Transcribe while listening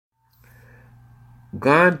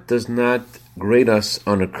God does not grade us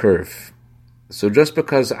on a curve. So just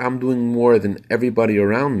because I'm doing more than everybody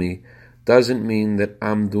around me doesn't mean that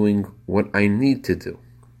I'm doing what I need to do.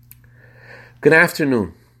 Good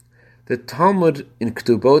afternoon. The Talmud in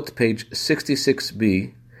Ketubot, page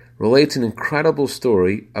 66b, relates an incredible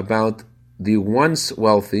story about the once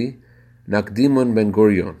wealthy Nakdimon ben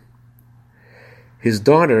Gurion. His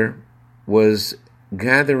daughter was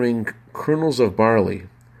gathering kernels of barley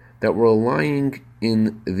that were lying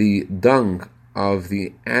in the dung of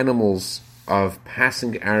the animals of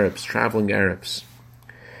passing Arabs, traveling Arabs.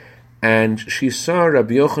 And she saw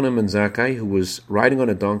Rabbi Yochanan ben Zakkai, who was riding on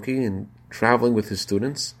a donkey and traveling with his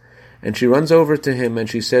students, and she runs over to him and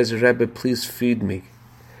she says, "Rebbe, please feed me."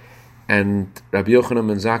 And Rabbi Yochanan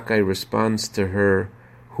ben Zakkai responds to her,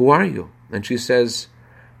 "Who are you?" And she says,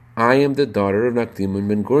 "I am the daughter of Nakdimon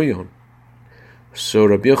ben Gurion." So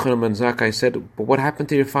Rabbi Yochanan ben Zakkai said, "But what happened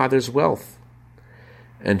to your father's wealth?"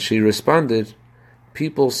 And she responded,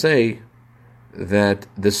 "People say that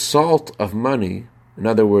the salt of money, in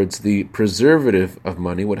other words, the preservative of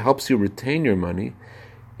money, what helps you retain your money,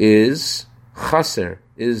 is chaser,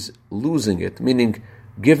 is losing it, meaning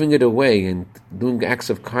giving it away and doing acts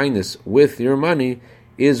of kindness with your money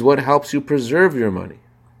is what helps you preserve your money."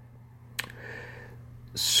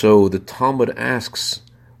 So the Talmud asks,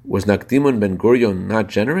 was Nakdimon ben Gurion not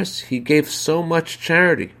generous? He gave so much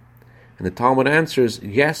charity. And the Talmud answers,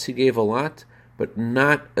 yes, he gave a lot, but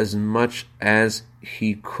not as much as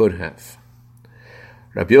he could have.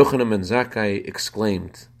 Rabbi Yochanan ben Zakkai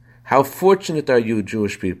exclaimed, "How fortunate are you,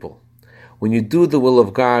 Jewish people! When you do the will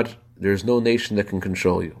of God, there is no nation that can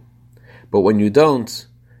control you. But when you don't,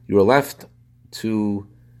 you are left to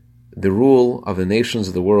the rule of the nations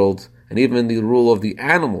of the world, and even the rule of the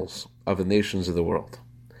animals of the nations of the world."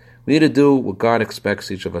 We need to do what God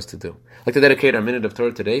expects each of us to do. I'd like to dedicate our minute of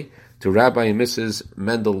Torah today to Rabbi and Mrs.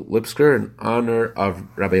 Mendel Lipsker in honor of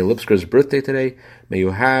Rabbi Lipsker's birthday today. May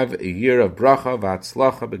you have a year of bracha,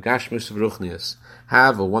 v'atzlacha, begashmus, v'ruchnias.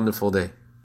 Have a wonderful day.